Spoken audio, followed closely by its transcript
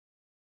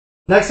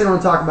Next thing we're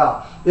going to talk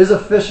about is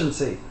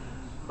efficiency.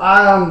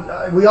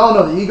 We all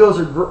know the Egos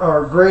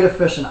are great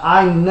efficient.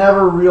 I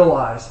never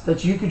realized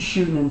that you could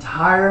shoot an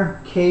entire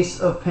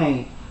case of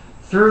paint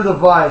through the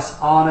vise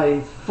on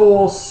a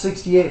full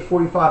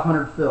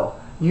 68-4500 fill.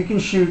 You can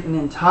shoot an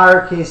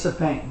entire case of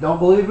paint. Don't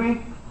believe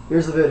me?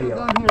 Here's the video.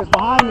 Down here is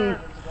behind me.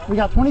 We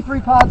got 23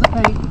 pods of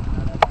paint,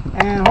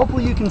 and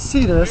hopefully you can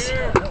see this.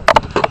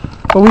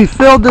 But we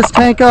filled this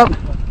tank up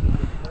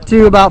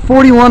to about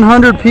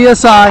 4,100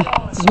 psi.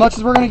 That's as much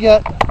as we're going to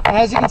get.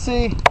 As you can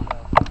see,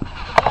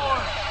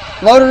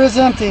 loader is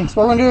empty. So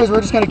what we're going to do is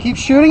we're just going to keep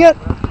shooting it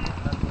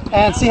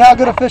and see how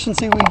good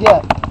efficiency we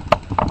get.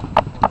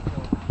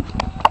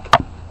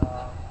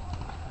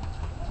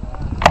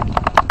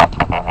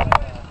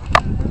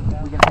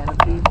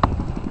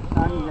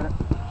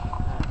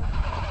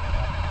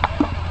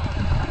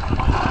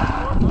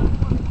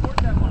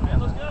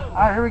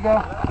 All right, here we go.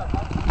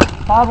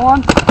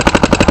 5-1.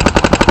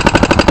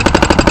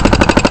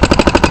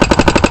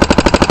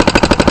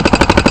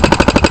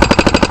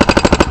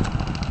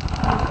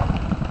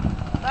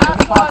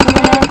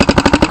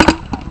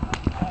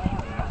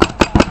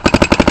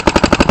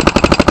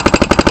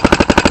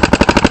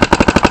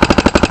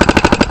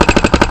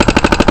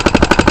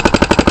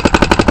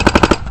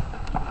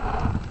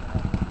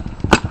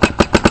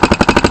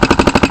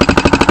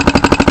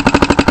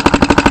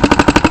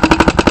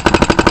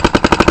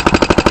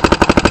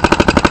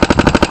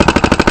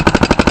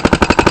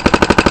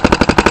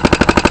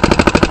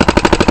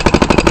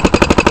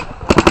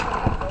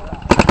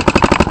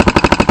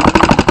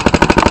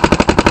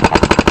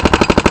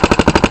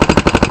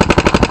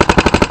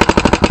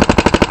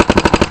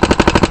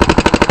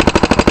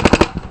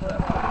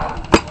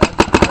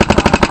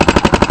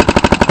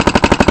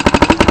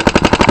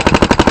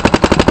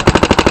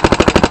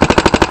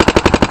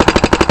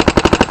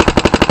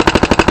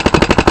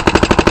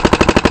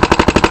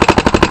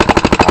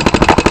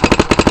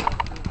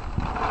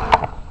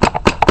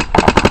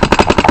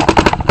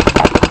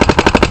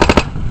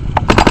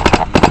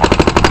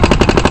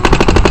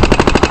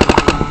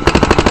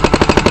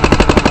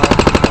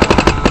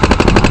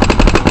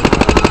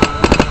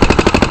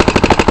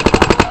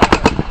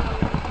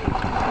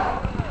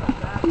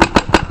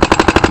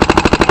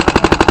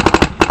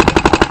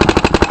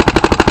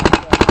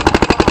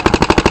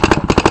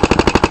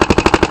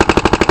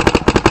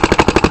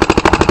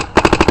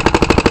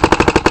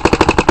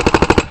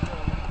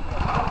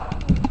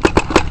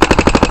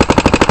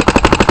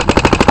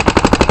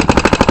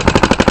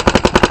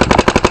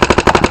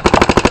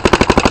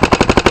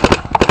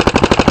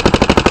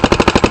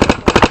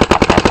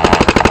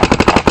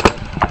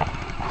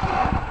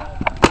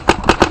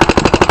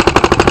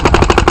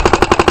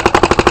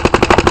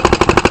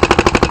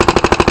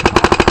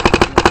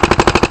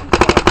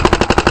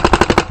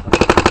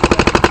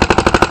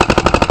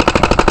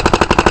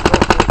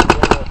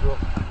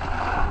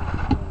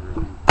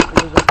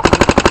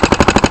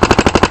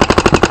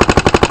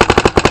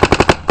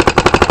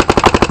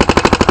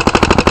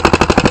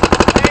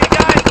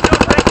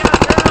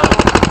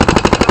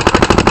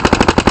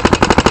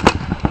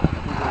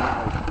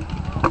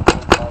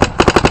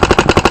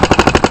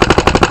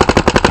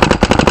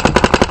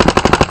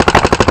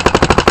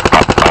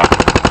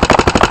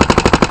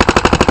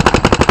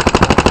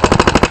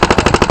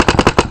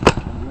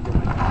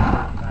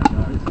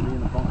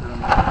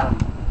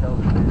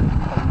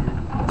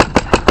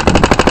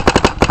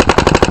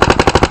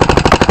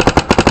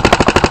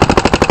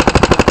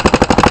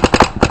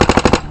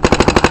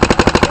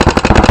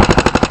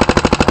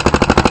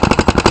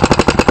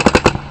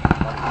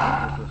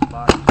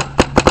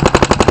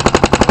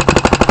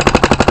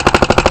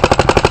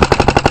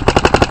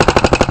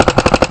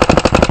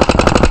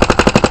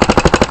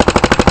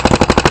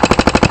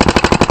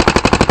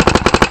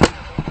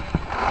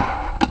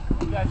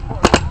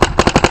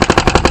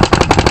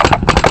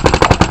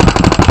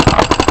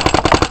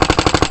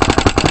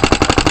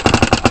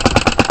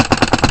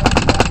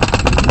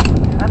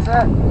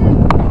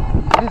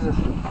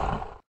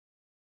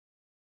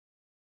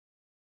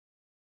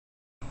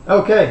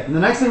 Okay, and the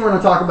next thing we're going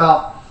to talk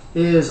about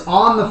is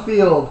on the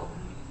field,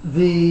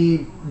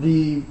 the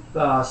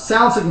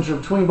sound signature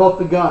between both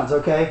the guns.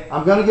 Okay,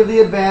 I'm going to give the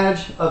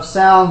advantage of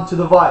sound to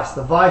the Vice.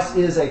 The Vice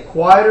is a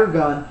quieter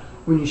gun.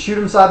 When you shoot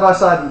them side by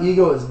side, the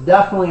Eagle is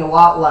definitely a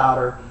lot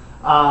louder.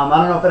 I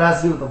don't know if it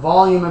has to do with the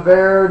volume of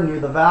air near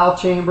the valve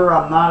chamber.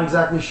 I'm not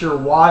exactly sure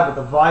why, but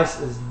the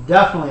Vice is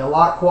definitely a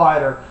lot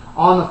quieter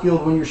on the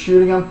field when you're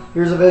shooting them.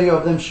 Here's a video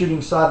of them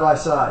shooting side by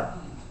side.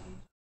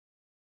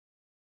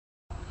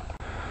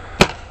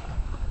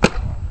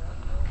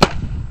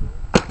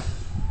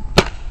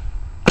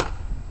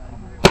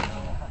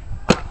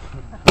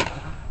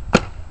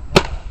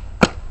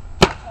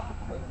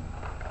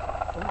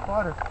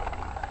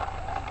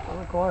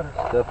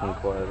 It's definitely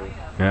quieter.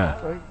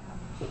 Yeah.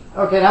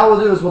 Okay, now what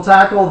we'll do is we'll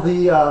tackle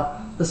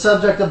the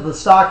subject of the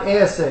stock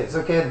ASAs.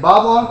 Okay, the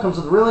Bob Long comes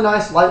with a really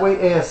nice lightweight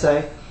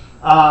ASA.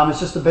 It's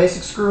just a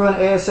basic screw-in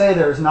ASA.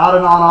 There's not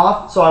an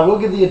on-off, so I will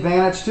give the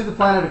advantage to the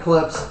Planet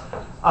Eclipse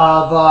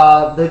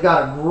of they've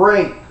got a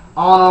great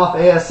on-off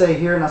ASA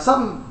here.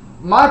 Now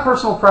my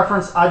personal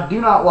preference, I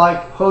do not like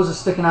hoses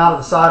sticking out of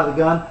the side of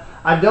the gun.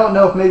 I don't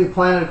know if maybe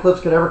Planet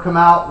Eclipse could ever come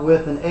out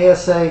with an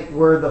ASA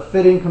where the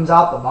fitting comes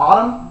out the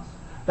bottom.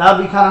 That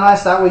would be kind of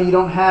nice. That way you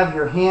don't have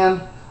your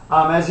hand.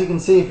 As you can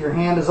see, if your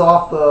hand is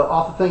off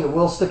the thing, it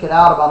will stick it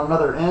out about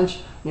another inch.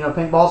 You know,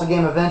 paintball's a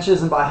game of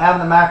inches, and by having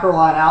the macro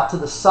line out to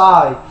the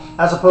side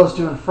as opposed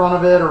to in front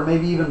of it or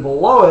maybe even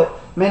below it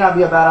may not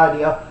be a bad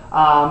idea.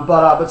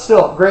 But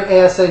still, great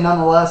ASA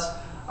nonetheless.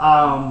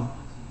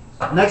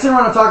 Next thing we're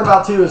going to talk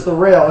about too is the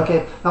rail.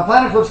 Okay, now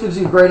Planet Eclipse gives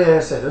you a great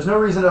ASA. There's no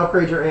reason to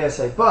upgrade your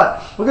ASA,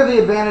 but we'll give the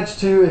advantage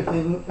to,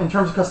 in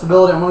terms of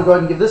custability, I'm going to go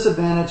ahead and give this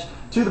advantage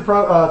to the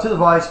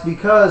vise,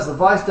 because the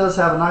vise does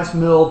have a nice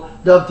milled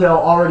dovetail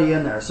already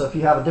in there. So if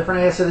you have a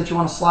different ASA that you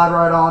want to slide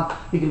right on,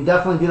 you can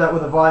definitely do that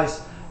with a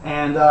vise,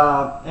 and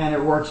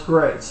it works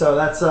great. So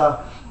that's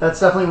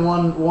definitely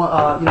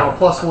a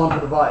plus one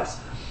for the vise.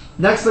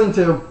 Next thing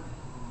too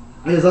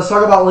is, let's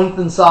talk about length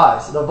and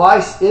size. The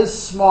vise is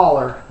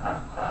smaller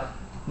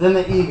than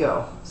the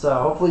Ego, so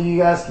hopefully you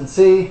guys can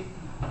see.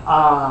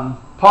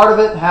 Part of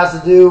it has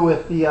to do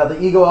with the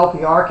Ego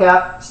LPR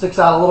cap sticks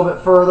out a little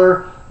bit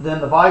further than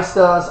the vise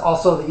does.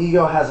 Also, the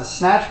Ego has a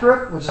snatch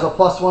grip, which is a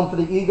plus one for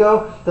the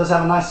Ego. It does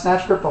have a nice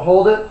snatch grip to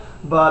hold it,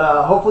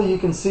 but hopefully you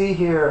can see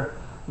here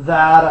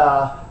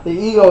that the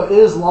Ego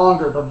is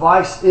longer. The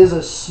vise is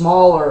a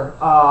smaller,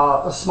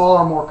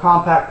 more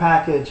compact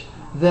package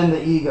than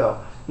the Ego.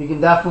 You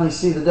can definitely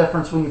see the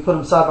difference when you put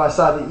them side by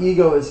side. The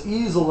Ego is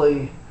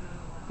easily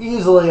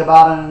probably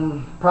about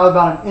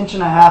an inch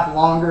and a half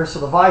longer, so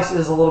the vise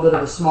is a little bit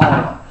of a smaller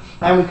one.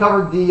 And we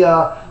covered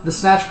the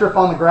snatch grip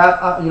on the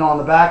on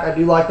the back. I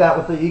do like that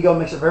with the Ego;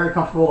 makes it very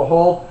comfortable to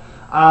hold.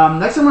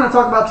 Next thing we're going to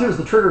talk about too is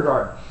the trigger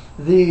guard.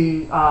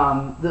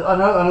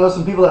 I know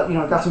some people that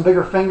got some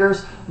bigger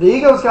fingers. The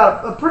Ego's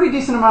got a pretty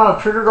decent amount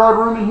of trigger guard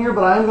room in here,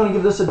 but I am going to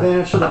give this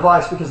advantage to the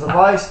vise, because the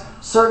vise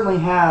certainly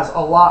has a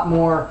lot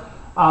more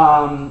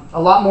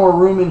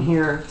room in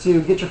here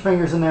to get your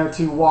fingers in there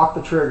to walk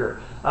the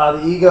trigger.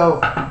 The Ego,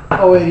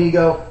 08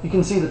 Ego, you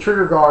can see the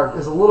trigger guard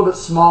is a little bit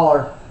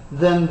smaller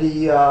than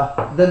the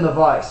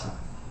vise.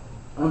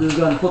 I'll just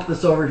go ahead and flip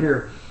this over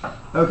here.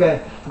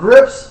 Okay,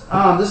 grips.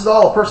 This is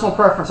all a personal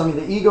preference. I mean,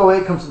 the Ego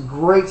 8 comes with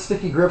great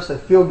sticky grips. They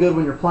feel good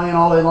when you're playing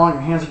all day long.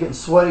 Your hands are getting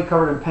sweaty,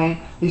 covered in paint.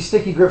 These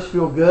sticky grips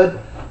feel good.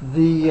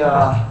 The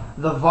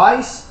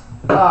vise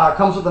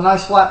comes with a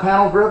nice flat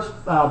panel grips.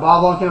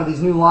 Bob Long came with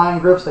these new line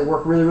grips. They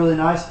work really, really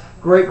nice.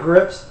 Great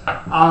grips.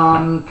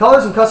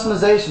 Colors and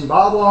customization.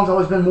 Bob Long's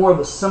always been more of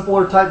a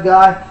simpler type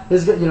guy.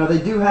 They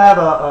do have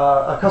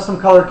a custom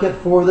color kit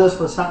for this,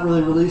 but it's not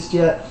really released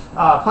yet.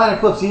 Planet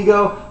Eclipse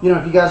Ego.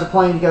 If you guys are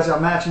playing, you guys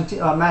got matching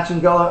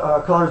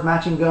colors,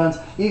 matching guns.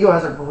 Ego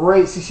has a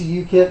great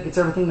CCU kit. Gets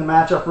everything to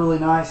match up really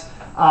nice.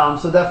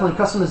 So definitely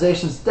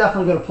customization is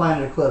definitely going to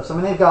Planet Eclipse. I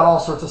mean, they've got all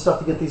sorts of stuff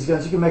to get these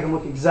guns. You can make them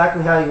look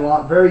exactly how you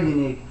want. Very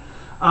unique.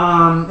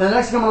 And the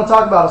next thing I'm going to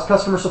talk about is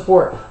customer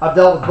support. I've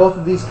dealt with both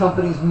of these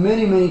companies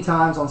many, many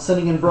times on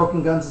sending in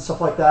broken guns and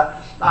stuff like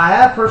that. I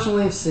have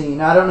personally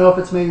seen, I don't know if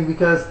it's maybe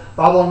because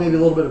Bob Long may be a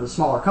little bit of a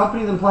smaller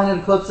company than Planet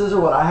Eclipse is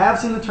or what, I have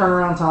seen the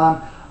turnaround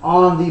time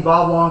on the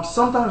Bob Long.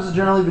 Sometimes it's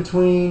generally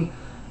between,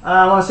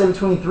 I want to say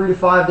between 3 to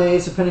 5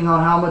 days, depending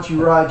on how much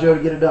you ride Joe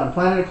to get it done.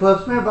 Planet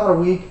Eclipse, maybe about a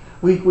week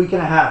and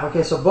a half.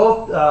 Okay, so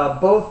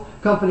both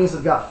companies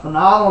have got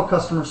phenomenal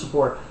customer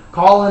support.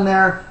 Call in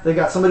there. They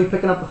got somebody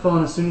picking up the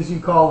phone as soon as you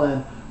call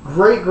in.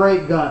 Great,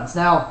 great guns.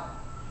 Now,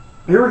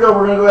 here we go.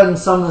 We're going to go ahead and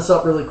sum this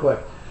up really quick.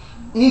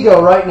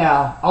 Ego right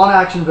now on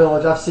Action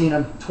Village, I've seen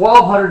them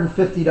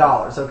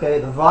 $1,250. Okay,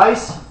 the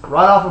vise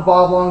right off of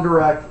Bob Long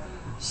Direct,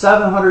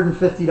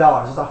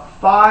 $750. It's a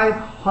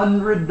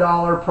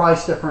 $500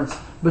 price difference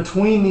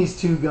between these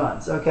two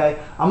guns. Okay,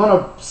 I'm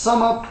going to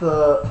sum up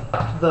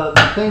the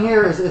thing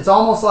here. It's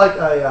almost like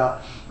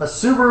a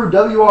Subaru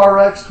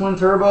WRX twin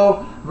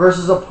turbo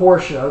versus a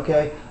Porsche.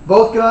 Okay,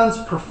 both guns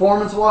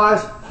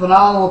performance-wise,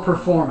 phenomenal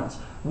performance.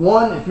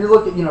 One, if you're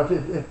looking,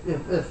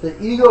 if the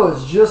Ego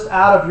is just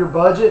out of your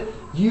budget,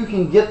 you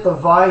can get the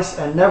vise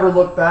and never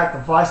look back. The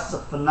vise is a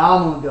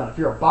phenomenal gun. If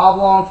you're a Bob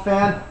Long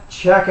fan,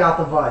 check out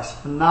the vise.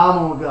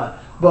 Phenomenal gun.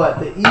 But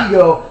the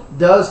Ego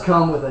does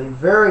come with a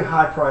very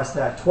high price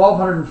tag,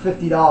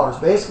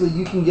 $1,250. Basically,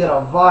 you can get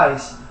a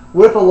vise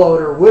with a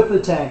loader, with the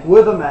tank,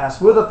 with a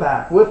mask, with a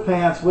pack, with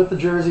pants, with the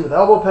jersey, with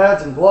elbow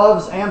pads and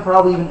gloves, and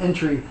probably even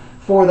entry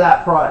for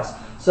that price.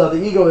 So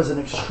the Ego is an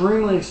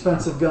extremely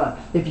expensive gun.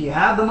 If you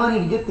have the money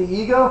to get the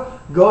Ego,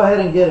 go ahead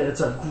and get it.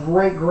 It's a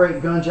great,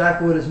 great gun. Jack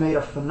Wood has made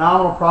a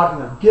phenomenal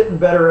product, and they're getting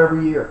better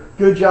every year.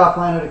 Good job,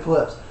 Planet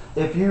Eclipse.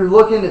 If you're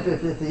looking, if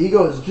the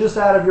Ego is just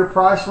out of your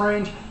price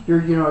range,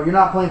 you're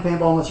not playing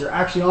paintball unless you're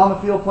actually on the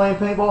field playing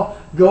paintball,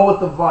 go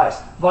with the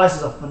vise. Vise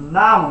is a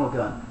phenomenal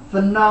gun.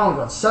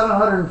 Phenomenal gun.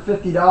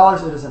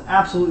 $750. It is an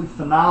absolutely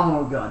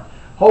phenomenal gun.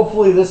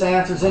 Hopefully this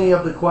answers any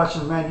of the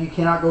questions, man. You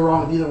cannot go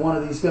wrong with either one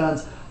of these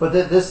guns. But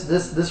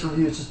this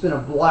review has just been a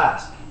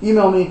blast.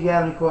 Email me if you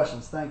have any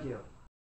questions. Thank you.